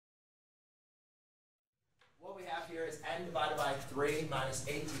What we have here is n divided by 3 minus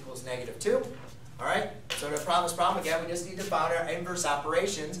 8 equals negative 2. All right? So to problem this problem, again, we just need to find our inverse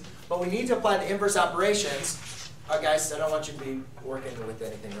operations. But we need to apply the inverse operations. All right, guys, I don't want you to be working with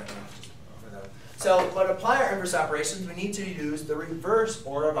anything right now. So, but apply our inverse operations, we need to use the reverse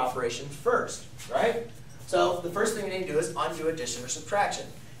order of operations first, right? So the first thing we need to do is undo addition or subtraction.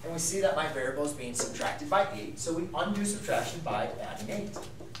 And we see that my variable is being subtracted by 8, so we undo subtraction by adding 8.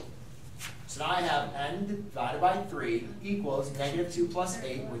 So now I have n divided by 3 equals negative 2 plus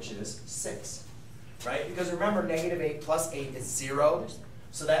 8, which is 6. Right? Because remember, negative 8 plus 8 is 0,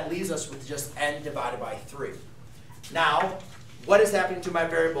 so that leaves us with just n divided by 3. Now, what is happening to my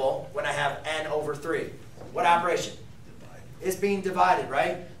variable when I have n over 3? What operation? It's being divided,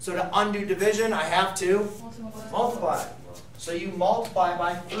 right? So to undo division, I have to multiply. So you multiply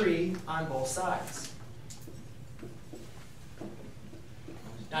by 3 on both sides.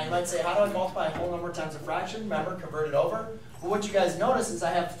 Now you might say, how do I multiply a whole number times a fraction? Remember, convert it over. Well, what you guys notice is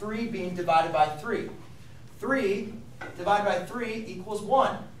I have 3 being divided by 3. 3 divided by 3 equals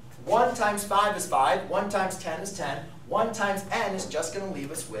 1. 1 times 5 is 5. 1 times 10 is 10. 1 times n is just going to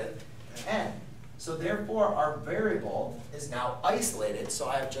leave us with n. So therefore, our variable is now isolated, so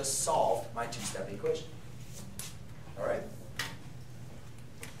I have just solved my two-step equation. All right?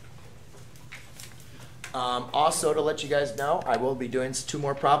 Also, to let you guys know, I will be doing 2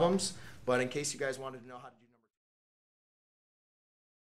 more problems, but in case you guys wanted to know how to do